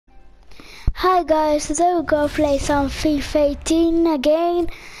Hi guys, today we're gonna play some FIFA 18 again,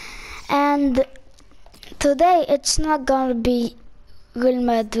 and today it's not gonna be Real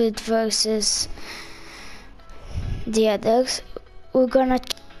Madrid versus the others. We're gonna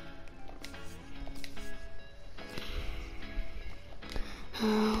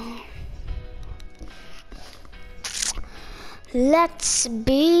let's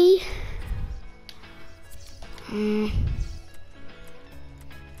be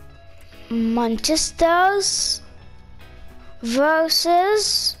Manchester's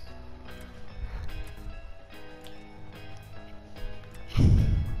versus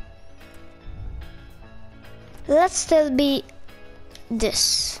let's still be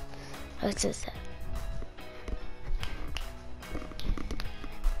this. What is that?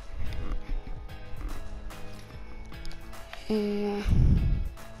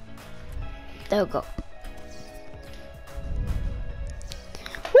 There we go.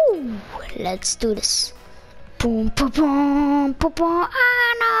 Woo! Let's do this. Boom, boom, boom, boom, boom.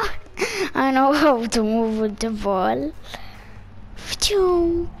 I know how to move with the ball.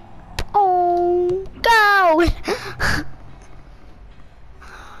 Oh, go!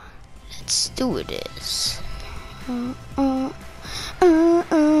 Let's do this.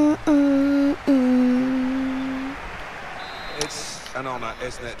 It's an honour,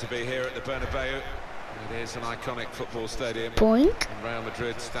 isn't it, to be here at the Bernabeu? It is an iconic football stadium. Point. And Real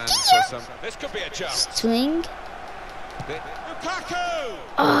Madrid stands for some. This could be a chance. Swing. Lukaku!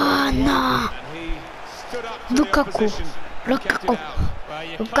 Oh no! And he stood up to Lukaku.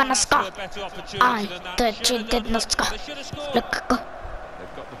 Lukaku. You're gonna score. I thought you did not score. Lukaku.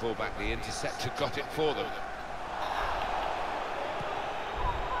 They've got the ball back. The interceptor got it for them.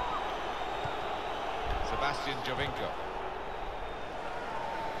 Sebastian Jovinko.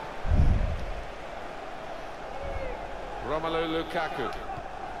 Romelu Lukaku.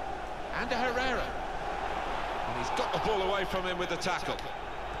 And Herrera. And he's got the ball away from him with the tackle.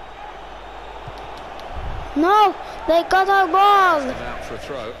 No, they got our ball. And out for a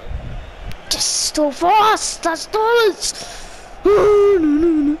throw. Just too fast. That's those.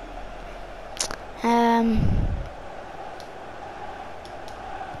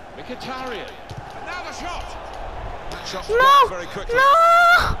 Mkhitaryan. And now the shot. That shot's No, blocked very quickly.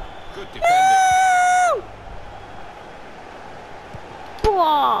 no, Good defending. no.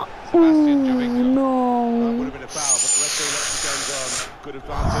 Sebastian Jovinko. No. That would have been a foul, but the referee lets the game go on. Good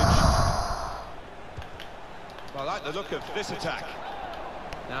advantage. Well, I like the look of this attack.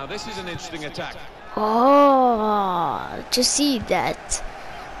 Now, this is an interesting attack. Oh, to see that.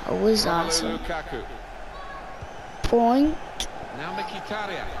 It was Romelu awesome. Lukaku. Point. Now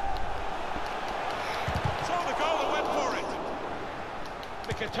Mkhitaryan. Saw the goal and went for it.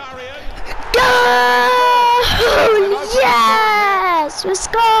 Mkhitaryan. Goal! Yes! We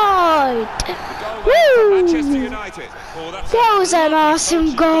scored! The goal Woo! there for Manchester United. Oh, that's That was an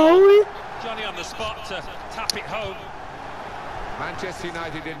awesome goal. Johnny on the spot to tap it home. Manchester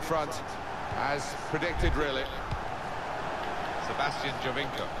United in front, as predicted, really. Sebastian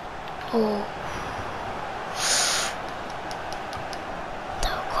Jovinko. Oh.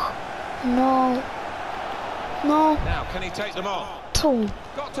 No. No. Now, can he take them on? Two.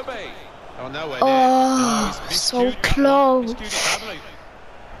 Got to be. Oh, nowhere near. Oh, No, he's so miscued that one. close. Miscued it badly.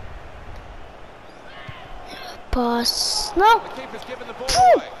 Pass. No. The keeper's given the ball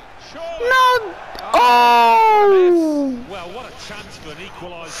Ooh. away. Surely. No. Oh. Well, what a chance for an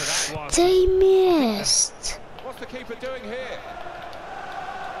equaliser that was. They missed. What's the keeper doing here?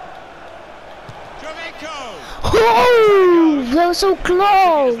 Jovinko! Oh, they were so As they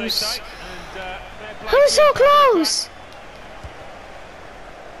close. say, and, They were so close.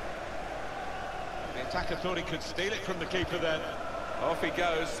 The attacker thought he could steal it from the keeper then. Off he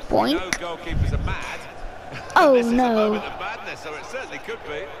goes. Boink. We know goalkeepers are mad. Oh, This is a no. moment of madness, or it certainly could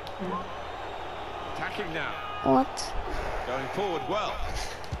be. Attacking now. What? Going forward well.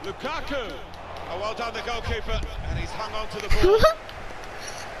 Lukaku! Oh, well done the goalkeeper. And he's hung on to the ball.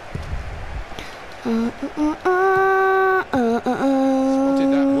 Spotted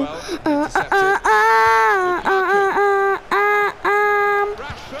that well. Intercepted.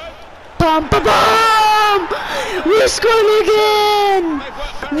 Rashford. Bum, bum, bum! We scored again! They've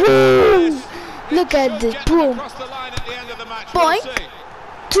worked very Woo! hard for this. Look at this, Get them boom. across the line at the end of the match. Boink. We'll see.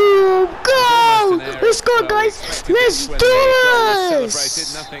 To go! Almost an error. We scored, Well, we guys! expected Let's this when do the goal was this!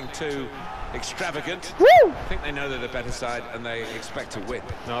 celebrated. Nothing too extravagant. Woo! I think they know they're the better side and they expect to win.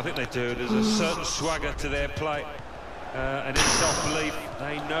 No, I think they do. There's a certain swagger to their play. And in self-belief,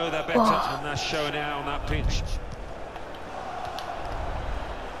 they know they're better, and they're showing it out on that pitch.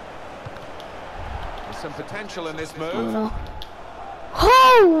 There's some potential in this move. Oh no.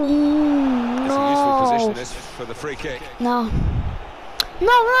 Oh! using this for the free kick. No.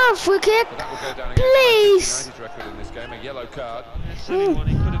 No, free kick. But that will go down Please. against Manchester United's record in this game, a yellow card. Silly one,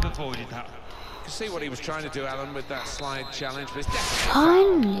 he could have avoided that. You can see what he was trying to do, Alan, with that slide challenge, but it's definitely a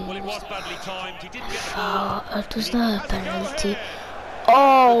Finally. Well, it was badly timed. He didn't get the ball. Oh, it was not a penalty. foul.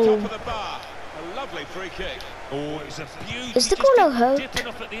 Oh. Top of the bar. A lovely free kick. Oh, it's a beauty. Is the goal hurt? Dipping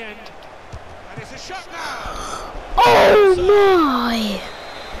up at the end. And it's a shot now. Oh my!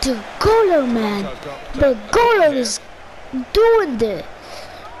 The goaler, man. The goaler is doing this.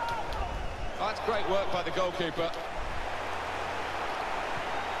 That's great work by the goalkeeper.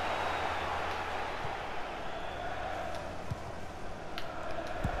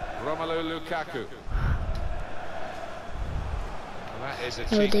 Romelu Lukaku. Well, that is a Oh,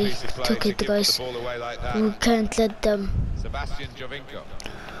 cheap they piece of play took to it, give guys. the ball away like that. We can't let them. Sebastian Jovinko.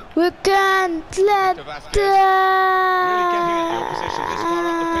 We can't let Really getting at the opposition this far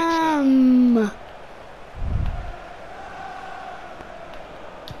up the pitch now. them.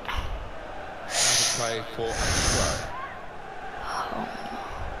 Out of play for a throw.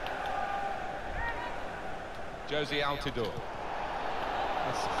 Josie Altidore.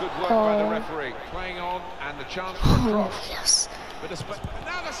 That's good work by the referee. Playing on and the chance for a Oh, cross. yes. But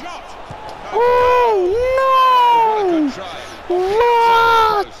now the shot! Oh, What a no! good try.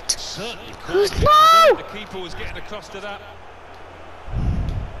 What? Certainly No! The keeper was getting across to that.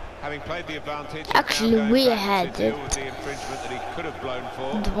 Having played the advantage, Actually, now going we back had to deal it. with the infringement that he could have blown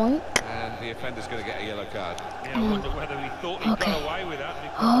for, Doink. and the offender's going to get a yellow card. Yeah, I wonder whether he thought he Okay. got away with that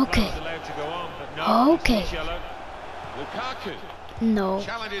because Okay. the player was allowed to go on, but no, Okay. it's yellow. Lukaku No.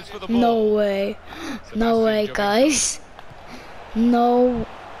 challenges for the ball. No way. No Sebastian way, Jovinko. guys. No.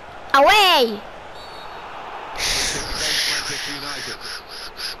 Away! Manchester United.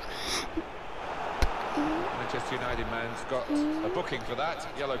 Manchester United man's got a booking for that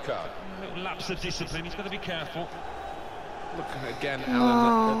yellow card. A little lapse of discipline, he's got to be careful. Look again,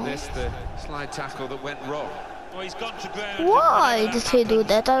 Alan, at this, the slide tackle that went wrong. Well, he's gone to ground. Why Whatever did he do happens,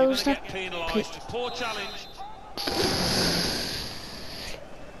 that? I you're was gonna not. get penalised. Poor challenge.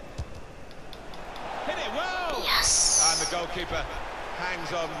 Hit it well! Yes. And the goalkeeper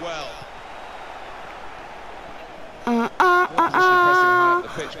hangs on well. Opposition pressing high up the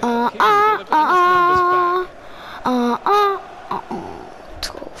pitch. But the keeper's delivering his numbers back.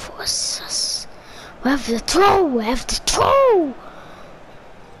 Throw for us. We have the throw. We have the throw.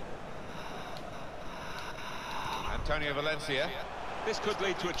 Antonio Valencia. This could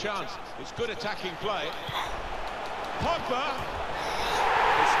lead to a chance. It's good attacking play. Pogba.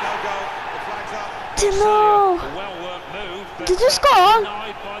 It's no goal. The flag's up. No. A well-worked move. But, Did you score?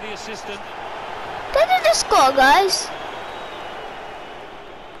 denied by the assistant. Did it just score, guys?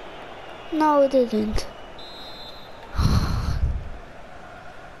 No, it didn't.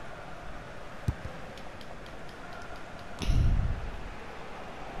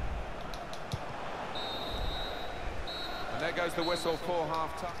 And there goes the whistle for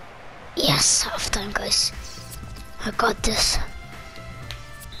half-time. Yes, halftime, guys. I got this.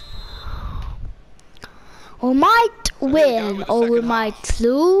 We might win or we might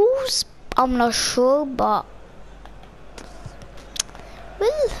lose. I'm not sure, but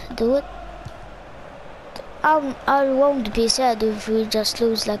we'll do it. I won't be sad if we just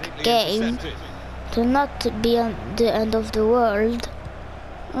lose like a game. To not be on the end of the world.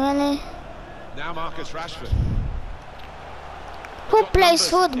 Really? Now Marcus Rashford. Who plays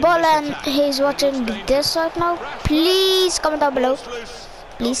football and he's watching this right now? Please comment down below. Please.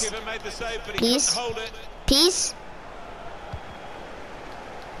 Please. Please.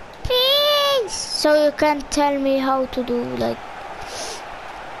 Please. So you can tell me how to do like.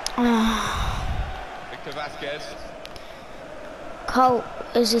 Victor Vasquez. How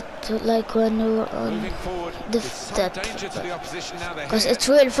is it like when you're on Moving forward. the It's some that? danger to the opposition now. They're Because here. it's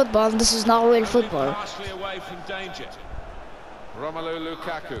real football. And this is not real Only football. partially away from danger. Romelu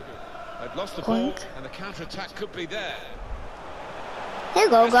Lukaku. They've lost the Oink. ball, and the counter-attack could be there. Here we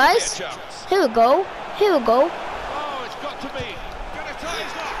go, This could be a guys. chance. Here we go. Here we go. Oh, it's got to be. Gonna try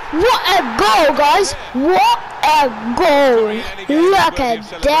his luck. What a goal, guys! What a goal! Any game Look worthy at of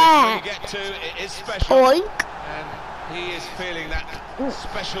celebration that! when you get to, it is special. Oink! And he is feeling that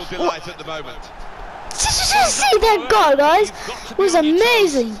special delight at the moment. Did you just see that goal, guys? It was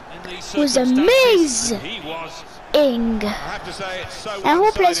amazing! It was amazing! He was. I have to say it's so And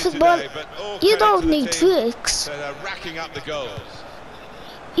who plays one-sided football? today, but all You credit don't to the need team. tricks. So they're racking up the goals.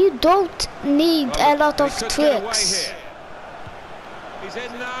 You don't need a lot They of could get away tricks. here. He's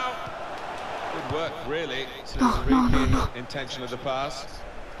in now. Good work, really. To No, read no, the no. intention of the pass.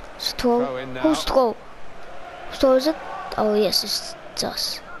 Throw. Throw in now. Who's throw? Whose throw is it? Oh yes, it's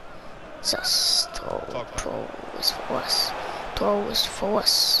us. Just throw is for us. Throw is for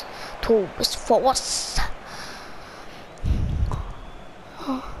us. Throw is for us.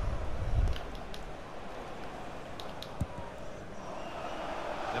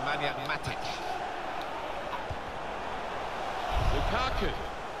 Nemanja Matic. Lukaku.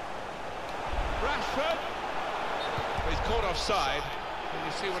 Rashford. He's caught offside. And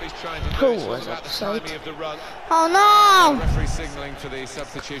you see what he's trying to do. Who it's all was about offside? the timing of the run. Oh no! The referee signalling for the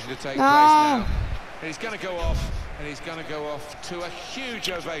substitution to take place now. And he's going to go off, and he's going to go off to a huge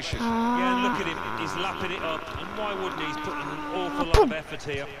ovation. Yeah, and look at him, he's lapping it up, and why wouldn't he? He's putting an awful lot of effort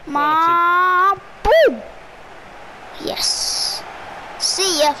here. Quality. Ma boom! Yes.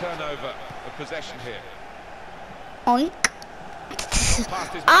 See ya. Turnover of possession here. Oink.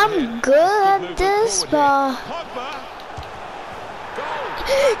 Past his man I'm here. good Good at this, movement forward but here. Pogba.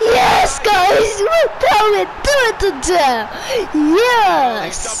 Goal. yes, guys, we're going to it today. He's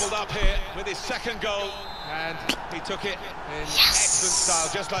Yes. doubled up here with his second goal, and he took it in excellent style,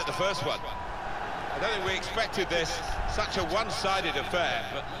 just like the first one. I don't think we expected this, such a one-sided affair,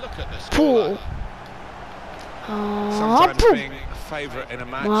 but look at the scoreline. Sometimes being a favourite in a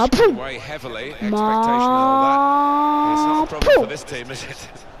match can weigh heavily, expectation and all that. It's not a problem for this team, is it?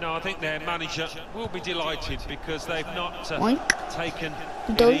 No, I think their manager will be delighted because they've not taken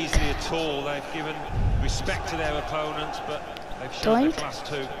it Doink. easily at all. They've given respect to their opponents, but they've shown their Doink. class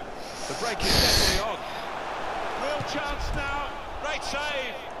too. The break is definitely on. Real chance now. Great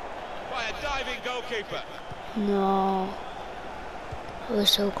save by a diving goalkeeper. No. It was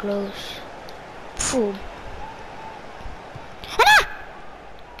so close. Phew.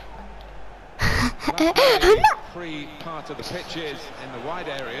 Free part of the pitch is in the wide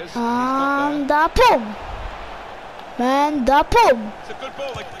areas. And the boom. And the boom. It's a good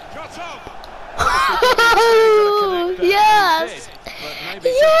ball. They shot up. Yes.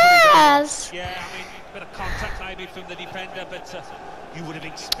 Yes. Yeah, I mean, a bit of contact maybe from the defender, but you would have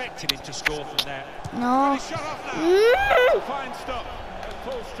expected him to score from there. No. He's shot off now. Fine stop. A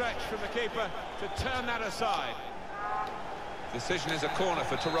full stretch from the keeper to turn that aside. Decision is a corner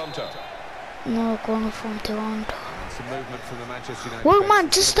for Toronto. No corner from Toronto. Some movement from the Manchester United. Well,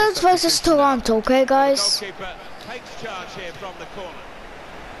 Manchester versus Toronto, okay, guys? The goalkeeper takes charge here from the corner.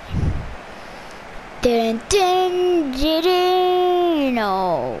 Dun, dun, dun, dun,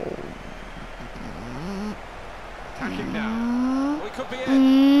 no. Attacking now. Oh, he could be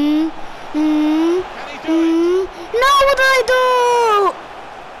in. Can he do it? No, what did I do?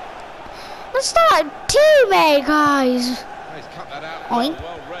 That's not a teammate, guys. Oh, he's cut that out. Oink.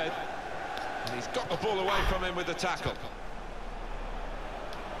 Well read. And he's got the ball away from him with the tackle.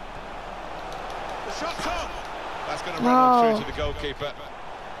 The shot's on. That's going to run on through to the goalkeeper.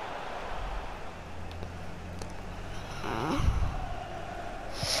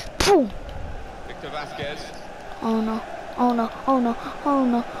 Pooh. Victor Vasquez. Oh no, oh no, oh no, oh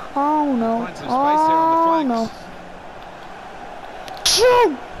no, oh no, Finds some space here on the oh no. flanks.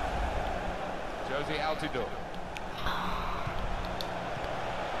 Choo! Josie Altidore.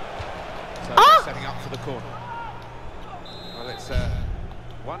 So Ah! setting up for the corner. Well, it's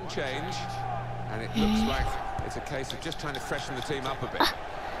one change, and it looks like it's a case of just trying to freshen the team up a bit.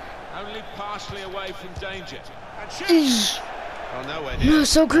 Only partially away from danger. And shoots! Oh, nowhere near. No,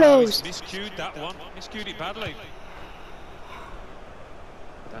 so close. Miscued that one, miscued it badly.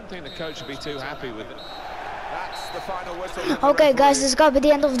 I don't think the coach will be too happy with it. That's the final whistle. Okay, guys, this is gonna be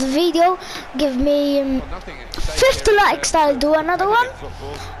the end of the video. Give me 50 likes, I'll do another one.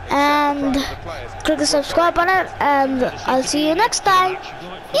 And click the subscribe button, and I'll see you next time.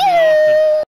 Yeah!